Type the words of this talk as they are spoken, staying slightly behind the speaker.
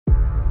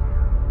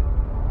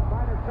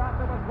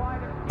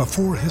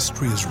Before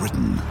history is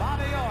written,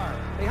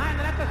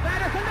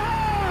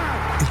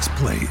 it's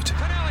played.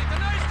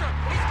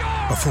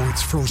 Before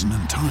it's frozen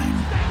in time,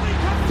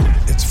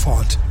 it's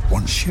fought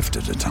one shift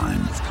at a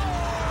time.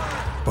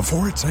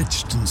 Before it's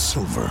etched in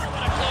silver,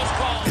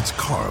 it's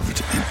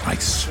carved in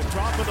ice.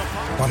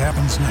 What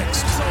happens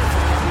next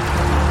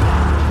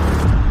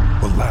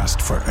will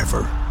last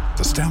forever.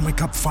 The Stanley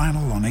Cup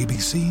Final on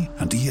ABC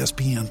and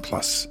ESPN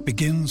Plus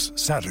begins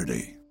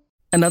Saturday.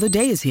 Another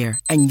day is here,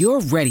 and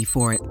you're ready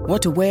for it.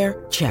 What to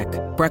wear? Check.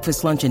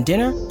 Breakfast, lunch, and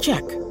dinner?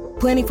 Check.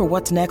 Planning for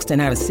what's next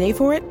and how to save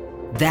for it?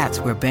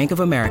 That's where Bank of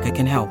America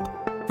can help.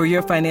 For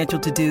your financial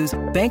to-dos,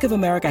 Bank of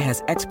America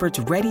has experts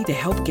ready to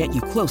help get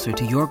you closer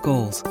to your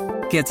goals.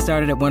 Get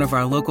started at one of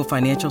our local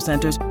financial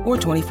centers or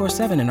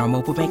 24/7 in our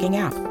mobile banking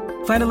app.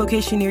 Find a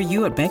location near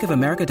you at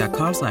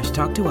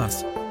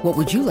bankofamerica.com/talktous. What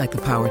would you like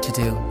the power to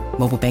do?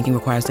 Mobile banking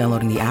requires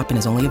downloading the app and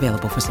is only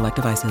available for select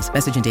devices.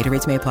 Message and data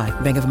rates may apply.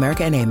 Bank of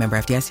America N.A., member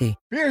FDIC.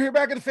 We're here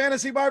back at the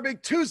Fantasy Bar,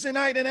 big Tuesday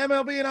night in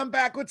MLB, and I'm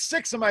back with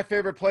 6 of my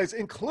favorite plays,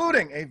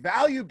 including a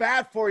value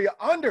bat for you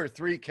under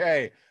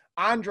 $3K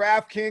on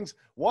DraftKings.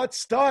 What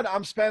stud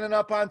I'm spending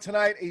up on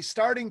tonight? A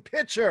starting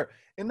pitcher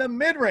in the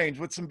mid-range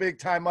with some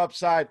big-time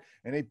upside,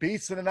 and a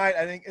beast of the night,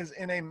 I think, is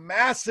in a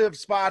massive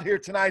spot here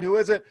tonight. Who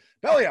is it?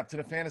 Belly up to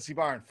the Fantasy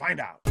Bar and find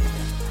out.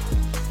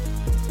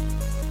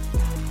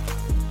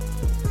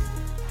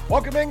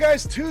 Welcome in,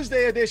 guys.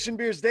 Tuesday edition,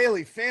 Beers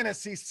Daily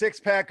Fantasy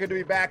Six-Pack. Good to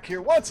be back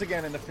here once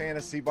again in the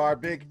Fantasy Bar.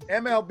 Big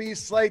MLB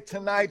slate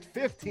tonight,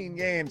 15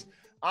 games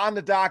on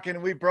the docket,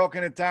 and we've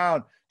broken it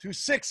down to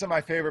 6 of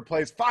my favorite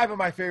plays, 5 of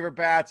my favorite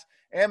bats,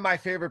 and my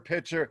favorite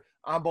pitcher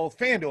on both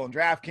FanDuel and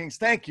DraftKings.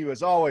 Thank you,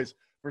 as always,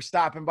 for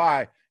stopping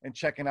by and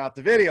checking out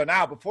the video.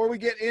 Now, before we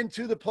get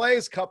into the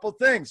plays, couple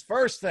things.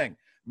 First thing,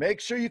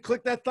 make sure you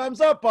click that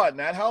thumbs up button.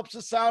 That helps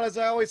us out, as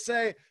I always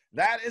say.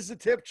 That is the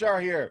tip jar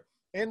here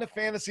in the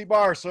Fantasy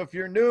Bar. So if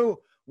you're new,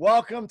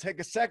 welcome. Take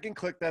a second,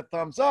 click that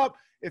thumbs up.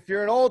 If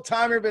you're an old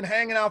timer, been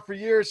hanging out for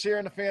years here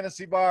in the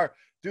Fantasy Bar,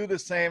 do the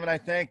same. And I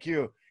thank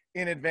you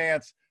in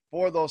advance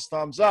for those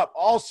thumbs up.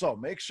 Also,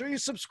 make sure you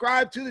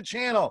subscribe to the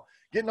channel.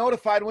 Get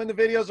notified when the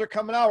videos are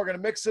coming out. We're going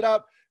to mix it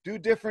up, do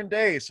different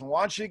days. So I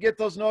want you to get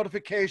those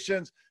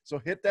notifications. So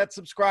hit that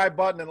subscribe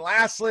button. And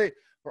lastly,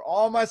 for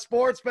all my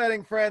sports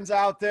betting friends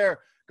out there,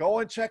 go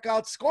and check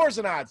out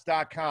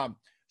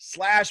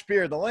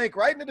scoresandodds.com/beer. The link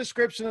right in the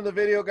description of the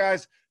video,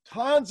 guys.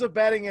 Tons of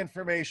betting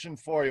information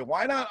for you.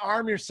 Why not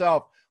arm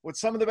yourself with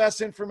some of the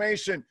best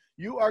information?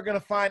 You are going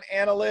to find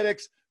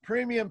analytics,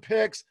 premium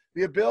picks,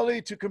 the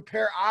ability to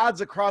compare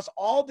odds across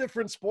all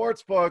different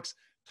sports books.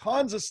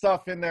 Tons of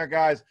stuff in there,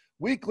 guys.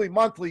 Weekly,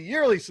 monthly,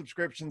 yearly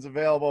subscriptions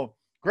available.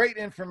 Great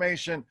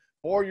information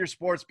for your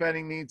sports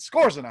betting needs.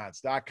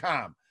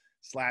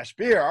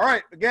 Scoresandodds.com/beer. All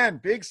right, again,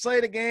 big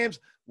slate of games.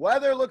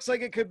 Weather looks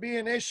like it could be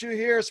an issue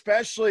here,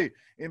 especially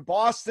in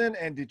Boston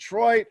and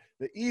Detroit.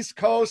 The East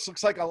Coast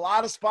looks like a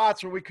lot of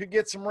spots where we could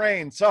get some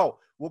rain. So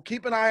we'll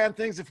keep an eye on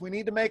things. If we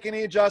need to make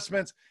any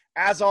adjustments,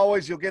 as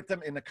always, you'll get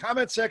them in the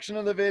comment section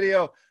of the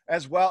video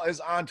as well as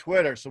on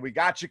Twitter. So we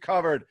got you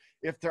covered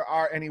if there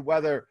are any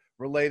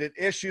weather-related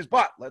issues.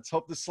 But let's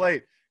hope the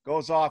slate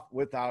goes off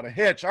without a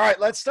hitch. All right,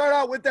 let's start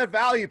out with that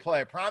value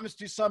play. I promised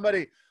you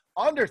somebody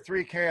under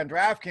 $3K on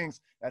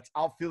DraftKings. That's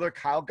outfielder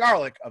Kyle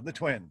Garlick of the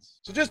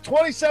Twins. So just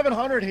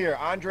 $2,700 here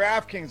on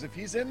DraftKings. If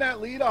he's in that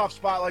leadoff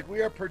spot like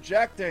we are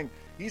projecting,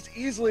 he's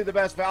easily the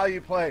best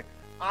value play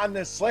on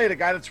this slate. A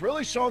guy that's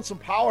really shown some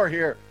power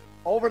here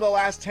over the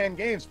last 10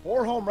 games.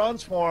 4 home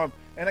runs for him,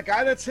 and a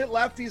guy that's hit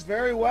lefties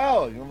very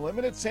well. You know,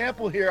 limited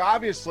sample here,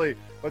 obviously,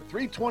 but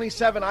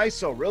 327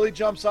 ISO really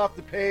jumps off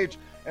the page,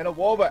 and a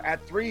WOBA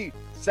at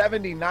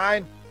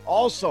 379.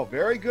 Also,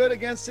 very good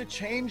against the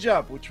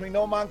changeup, which we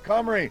know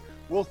Montgomery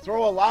will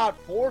throw a lot.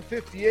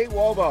 458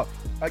 WOBA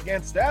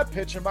against that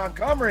pitcher.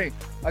 Montgomery,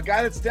 a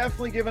guy that's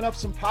definitely given up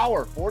some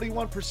power.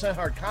 41%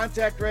 hard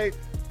contact rate,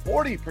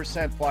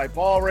 40% fly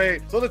ball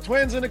rate. So the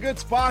Twins in a good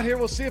spot here.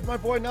 We'll see if my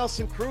boy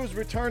Nelson Cruz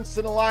returns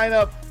to the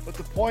lineup. But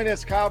the point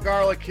is, Kyle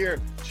Garlick here,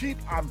 cheap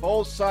on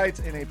both sides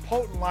in a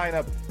potent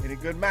lineup in a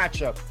good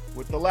matchup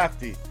with the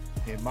lefty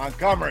in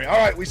Montgomery. All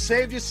right, we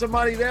saved you some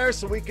money there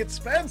so we could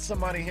spend some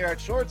money here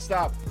at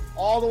shortstop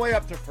all the way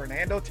up to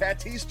Fernando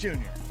Tatis Jr.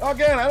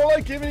 Again, I don't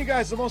like giving you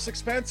guys the most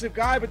expensive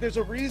guy, but there's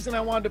a reason I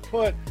wanted to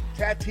put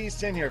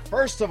Tatis in here.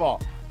 First of all,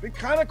 been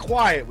kind of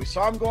quiet. We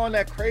saw him go on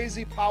that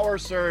crazy power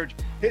surge,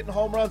 hitting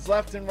home runs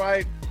left and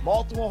right,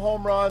 multiple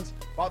home runs,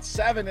 about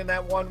 7 in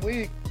that 1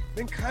 week.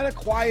 Been kind of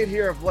quiet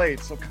here of late.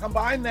 So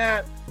combine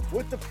that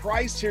with the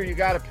price here you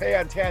got to pay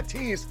on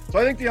Tatis. So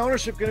I think the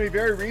ownership going to be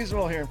very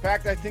reasonable here. In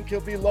fact, I think he'll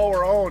be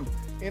lower owned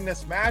in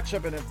this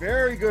matchup and a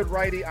very good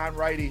righty on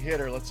righty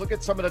hitter. Let's look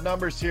at some of the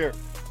numbers here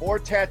for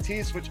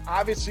Tatis, which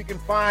obviously you can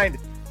find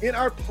in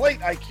our Plate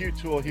IQ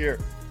tool here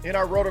in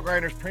our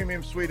RotoGrinders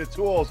premium suite of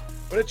tools.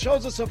 But it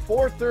shows us a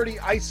 430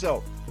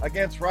 ISO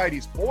against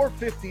righties,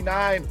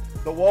 459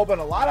 the WOBA,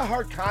 and a lot of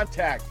hard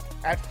contact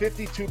at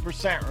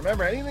 52%.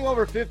 Remember, anything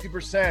over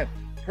 50%,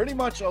 pretty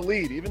much a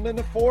lead. Even in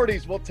the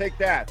 40s, we'll take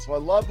that. So I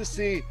love to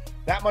see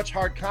that much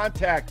hard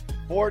contact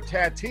for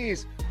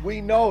Tatis.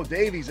 We know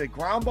Davies, a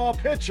ground ball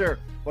pitcher,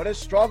 but has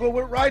struggled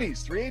with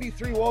righties.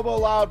 383 WOBA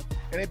allowed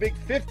and a big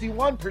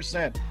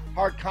 51%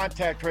 hard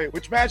contact rate,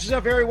 which matches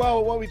up very well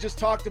with what we just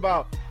talked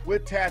about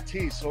with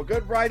Tatis. So a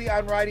good righty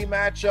on righty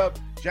matchup.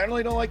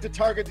 Generally don't like to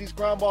target these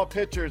ground ball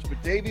pitchers,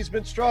 but Davies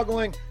been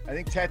struggling. I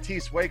think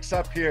Tatis wakes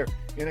up here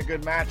in a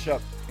good matchup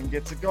and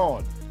gets it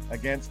going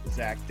against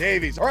Zach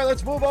Davies. All right,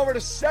 let's move over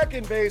to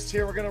second base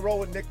here. We're going to roll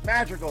with Nick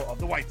Madrigal of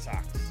the White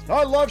Sox. Now,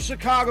 I love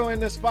Chicago in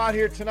this spot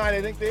here tonight.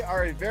 I think they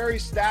are a very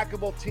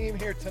stackable team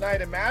here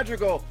tonight. And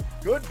Madrigal,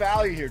 good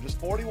value here, just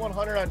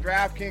 4,100 on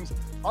DraftKings,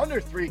 under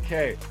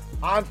 3K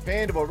on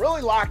FanDuel.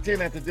 Really locked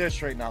in at the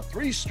dish right now.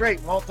 3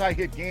 straight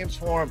multi-hit games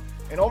for him.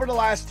 And over the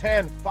last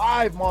 10,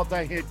 5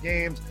 multi-hit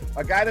games.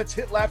 A guy that's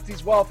hit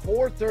lefties well,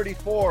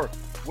 434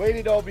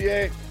 weighted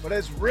OBA, but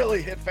has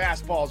really hit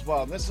fastballs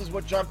well. And this is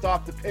what jumped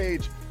off the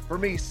page for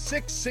me,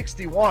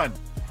 661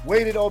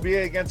 weighted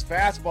OBA against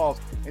fastballs.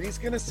 And he's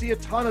going to see a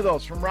ton of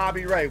those from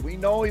Robbie Ray. We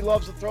know he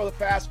loves to throw the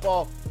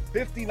fastball,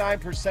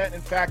 59%,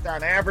 in fact,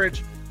 on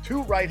average.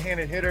 2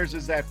 right-handed hitters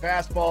is that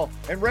fastball.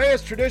 And Ray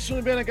has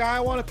traditionally been a guy I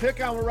want to pick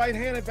on with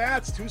right-handed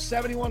bats.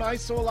 271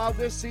 ISO allowed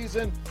this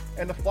season,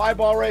 and the fly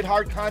ball rate,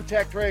 hard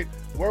contact rate,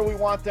 where we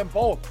want them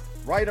both,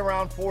 right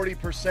around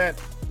 40%.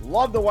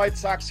 Love the White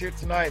Sox here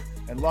tonight,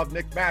 and love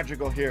Nick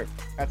Madrigal here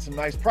at some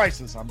nice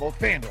prices on both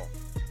FanDuel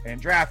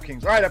and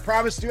DraftKings. All right, I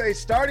promised you a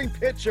starting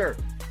pitcher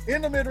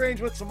in the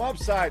mid-range with some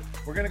upside.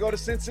 We're going to go to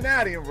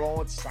Cincinnati and roll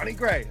with Sonny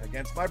Gray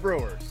against my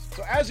Brewers.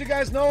 So as you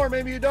guys know, or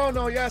maybe you don't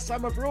know, yes,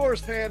 I'm a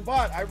Brewers fan,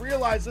 but I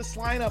realize this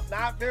lineup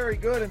not very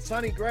good, and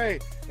Sonny Gray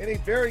in a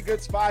very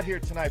good spot here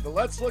tonight. But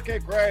let's look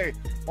at Gray.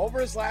 Over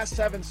his last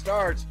 7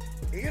 starts,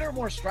 8 or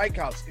more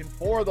strikeouts in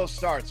 4 of those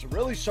starts. So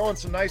really showing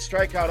some nice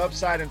strikeout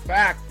upside. In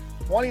fact,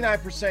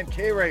 29%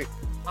 K rate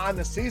on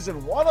the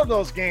season. One of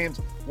those games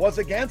was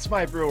against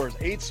my Brewers.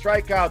 8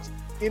 strikeouts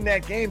in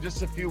that game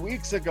just a few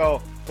weeks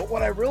ago. But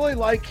what I really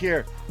like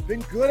here,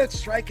 been good at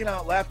striking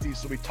out lefties.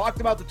 So we talked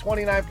about the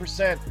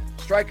 29%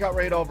 strikeout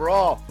rate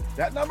overall.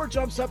 That number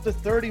jumps up to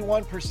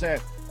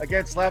 31%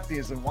 against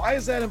lefties. And why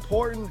is that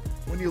important?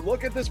 When you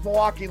look at this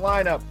Milwaukee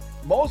lineup,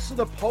 most of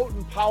the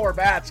potent power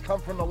bats come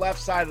from the left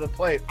side of the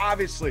plate.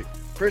 Obviously,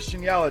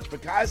 Christian Yelich,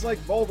 but guys like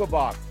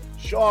Vogelbach,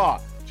 Shaw,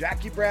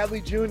 Jackie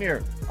Bradley Jr.,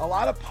 a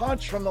lot of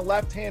punch from the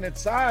left-handed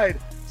side.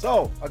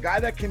 So a guy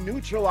that can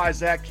neutralize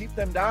that, keep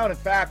them down, in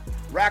fact,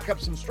 rack up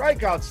some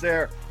strikeouts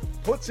there,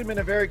 puts him in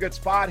a very good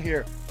spot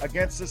here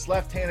against this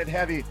left-handed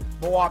heavy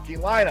Milwaukee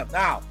lineup.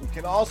 Now, we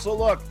can also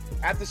look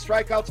at the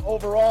strikeouts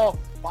overall.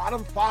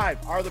 Bottom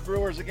 5 are the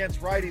Brewers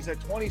against righties at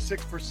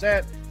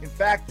 26%. In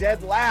fact,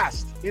 dead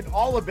last in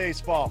all of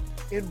baseball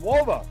in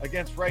WOBA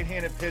against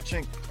right-handed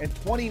pitching, and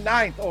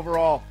 29th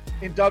overall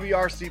in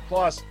WRC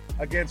plus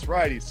against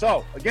righties.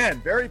 So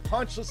again, very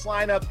punchless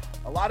lineup,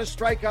 a lot of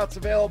strikeouts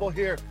available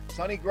here.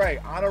 Sonny Gray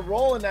on a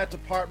roll in that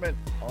department,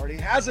 already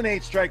has an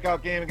 8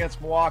 strikeout game against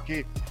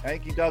Milwaukee. I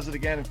think he does it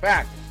again. In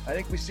fact, I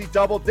think we see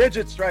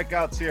double-digit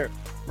strikeouts here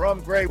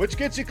from Gray, which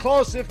gets you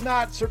close, if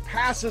not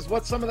surpasses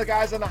what some of the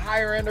guys on the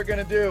higher end are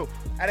going to do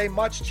at a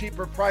much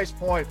cheaper price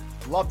point.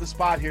 Love the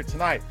spot here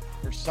tonight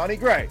for Sonny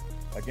Gray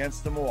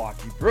against the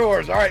Milwaukee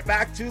Brewers. All right,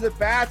 back to the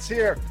bats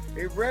here.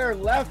 A rare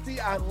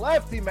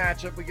lefty-on-lefty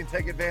matchup we can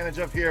take advantage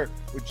of here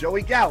with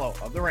Joey Gallo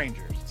of the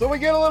Rangers. So we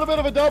get a little bit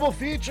of a double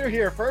feature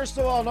here. First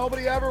of all,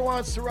 nobody ever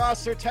wants to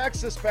roster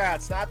Texas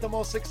bats. Not the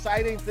most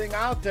exciting thing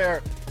out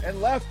there.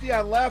 And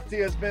lefty-on-lefty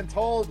has been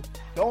told,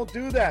 don't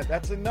do that.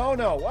 That's a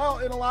no-no. Well,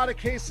 in a lot of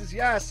cases,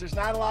 yes. There's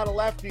not a lot of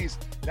lefties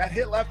that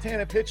hit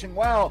left-handed pitching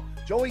well.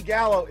 Joey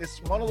Gallo is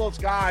one of those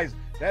guys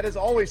that has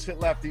always hit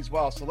lefties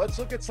well. So let's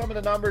look at some of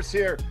the numbers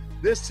here.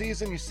 This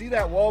season, you see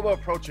that WOBA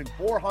approaching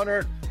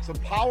 400, some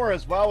power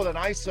as well with an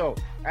ISO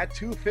at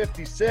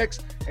 256,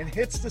 and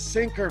hits the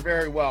sinker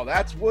very well.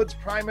 That's Wood's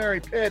primary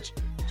pitch.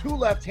 2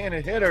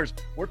 left-handed hitters.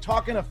 We're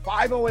talking a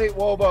 508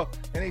 WOBA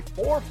and a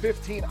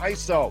 415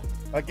 ISO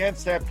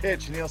against that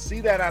pitch, and you'll see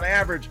that on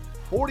average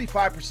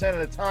 45% of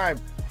the time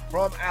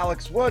from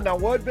Alex Wood. Now,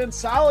 Wood been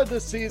solid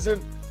this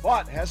season,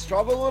 but has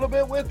struggled a little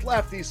bit with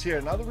lefties here.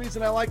 Another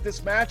reason I like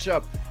this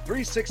matchup,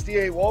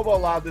 368 WOBA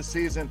allowed this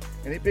season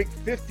and a big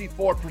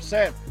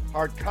 54%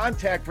 hard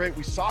contact rate.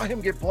 We saw him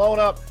get blown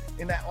up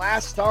in that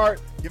last start,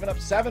 giving up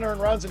 7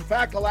 earned runs. In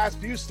fact, the last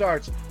few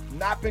starts,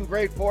 not been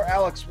great for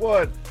Alex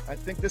Wood. I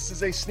think this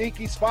is a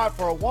sneaky spot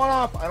for a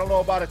one-off. I don't know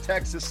about a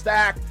Texas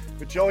stack,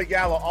 but Joey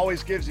Gallo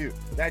always gives you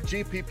that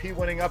GPP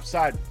winning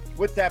upside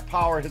with that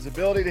power, his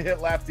ability to hit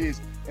lefties,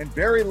 and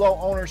very low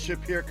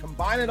ownership here.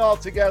 Combine it all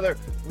together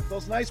with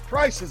those nice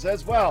prices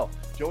as well.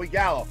 Joey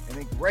Gallo in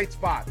a great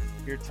spot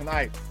here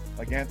tonight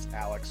against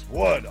Alex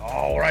Wood.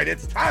 All right,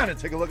 it's time to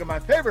take a look at my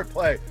favorite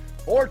play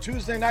for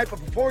Tuesday night.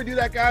 But before we do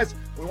that, guys,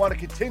 we want to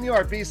continue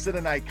our Beast of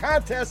the Night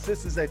contest.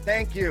 This is a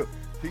thank you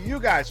to you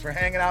guys for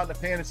hanging out in the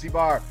fantasy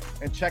bar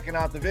and checking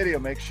out the video.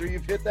 Make sure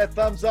you've hit that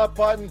thumbs up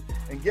button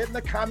and get in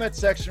the comment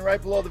section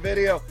right below the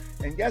video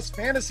and guess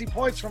fantasy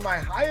points from my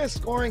highest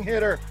scoring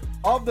hitter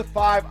of the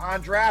 5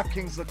 on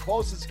DraftKings. The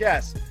closest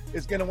guess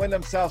is going to win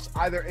themselves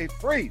either a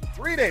free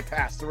 3-day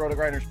pass to Roto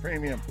Grinders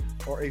Premium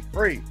or a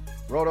free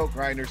Roto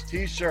Grinders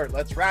t-shirt.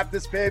 Let's wrap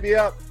this baby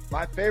up.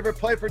 My favorite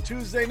play for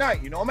Tuesday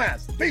night, you know him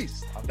as the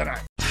Beast of the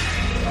Night.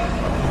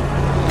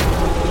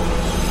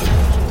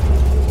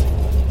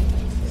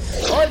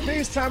 All right,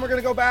 Beast time. We're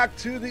going to go back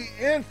to the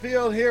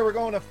infield here. We're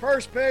going to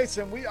first base,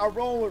 and we are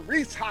rolling with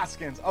Rhys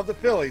Hoskins of the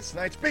Phillies,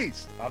 tonight's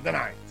Beast of the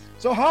Night.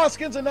 So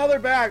Hoskins, another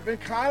back, been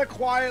kind of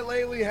quiet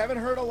lately. Haven't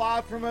heard a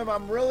lot from him.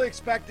 I'm really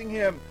expecting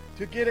him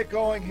to get it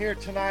going here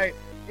tonight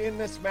in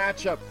this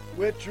matchup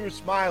with Drew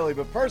Smyly.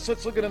 But first,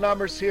 let's look at the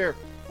numbers here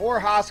for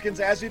Hoskins.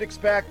 As you'd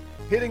expect,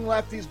 hitting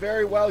lefties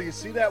very well. You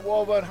see that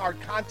Woba and hard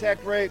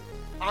contact rate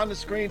on the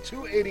screen,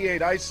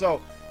 288 ISO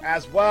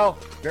as well.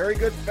 Very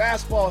good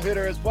fastball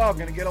hitter as well.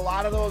 Going to get a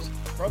lot of those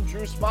from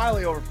Drew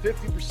Smyly. Over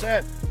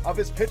 50% of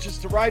his pitches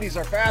to righties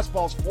are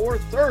fastballs,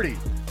 430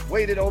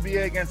 weighted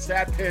OBA against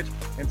that pitch.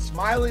 And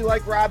Smyly,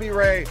 like Robbie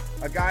Ray,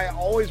 a guy I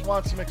always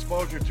want some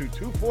exposure to.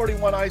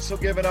 241 ISO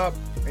given up.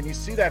 And you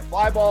see that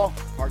fly ball,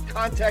 hard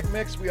contact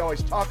mix we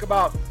always talk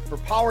about for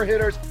power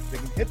hitters. They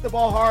can hit the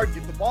ball hard,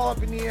 get the ball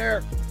up in the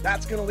air.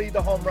 That's going to lead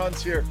to home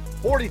runs here.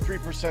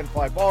 43%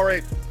 fly ball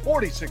rate,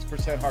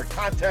 46% hard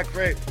contact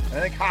rate. And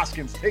I think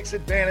Hoskins takes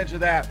advantage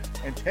of that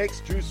and takes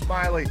Drew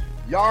Smyly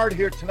yard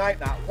here tonight.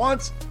 Not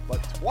once,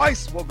 but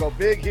twice. We'll go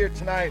big here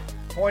tonight.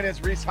 Point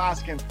is, Rhys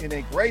Hoskins in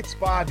a great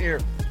spot here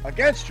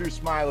against Drew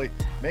Smyly,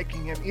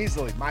 making him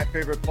easily my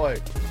favorite play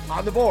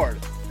on the board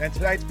and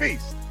tonight's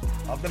Beast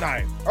of the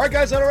Night. All right,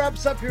 guys, that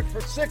wraps up here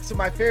for 6 of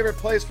my favorite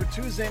plays for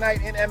Tuesday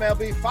night in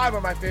MLB, 5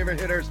 of my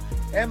favorite hitters,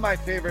 and my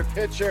favorite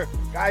pitcher.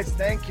 Guys,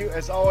 thank you,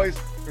 as always,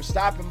 for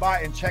stopping by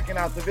and checking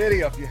out the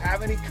video. If you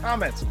have any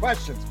comments,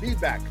 questions,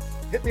 feedback,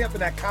 hit me up in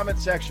that comment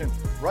section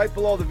right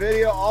below the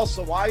video.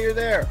 Also, while you're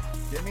there,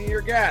 give me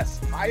your guess.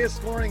 Highest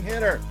scoring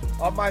hitter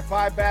of my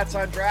 5 bats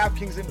on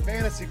DraftKings and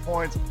fantasy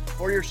points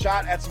for your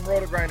shot at some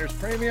Roto Grinders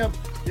Premium.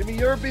 Give me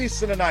your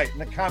beast of the night in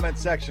the comment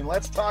section.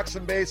 Let's talk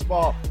some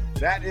baseball.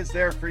 That is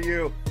there for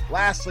you.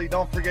 Lastly,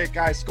 don't forget,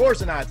 guys,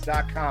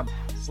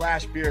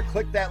 scoresandodds.com/beer.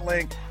 Click that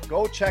link.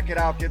 Go check it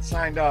out. Get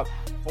signed up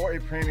for a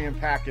premium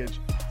package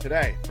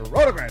today. For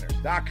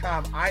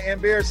rotogrinders.com, I am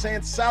Beer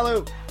saying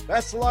salut.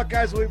 Best of luck,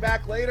 guys. We'll be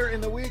back later in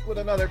the week with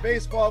another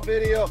baseball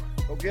video.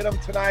 Go get them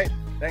tonight.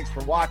 Thanks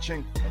for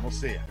watching, and we'll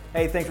see you.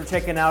 Hey, thanks for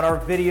checking out our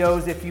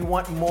videos. If you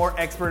want more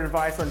expert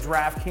advice on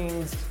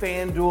DraftKings,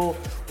 FanDuel,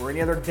 or any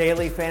other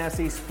daily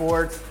fantasy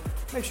sports,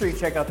 make sure you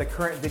check out the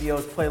current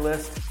videos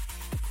playlist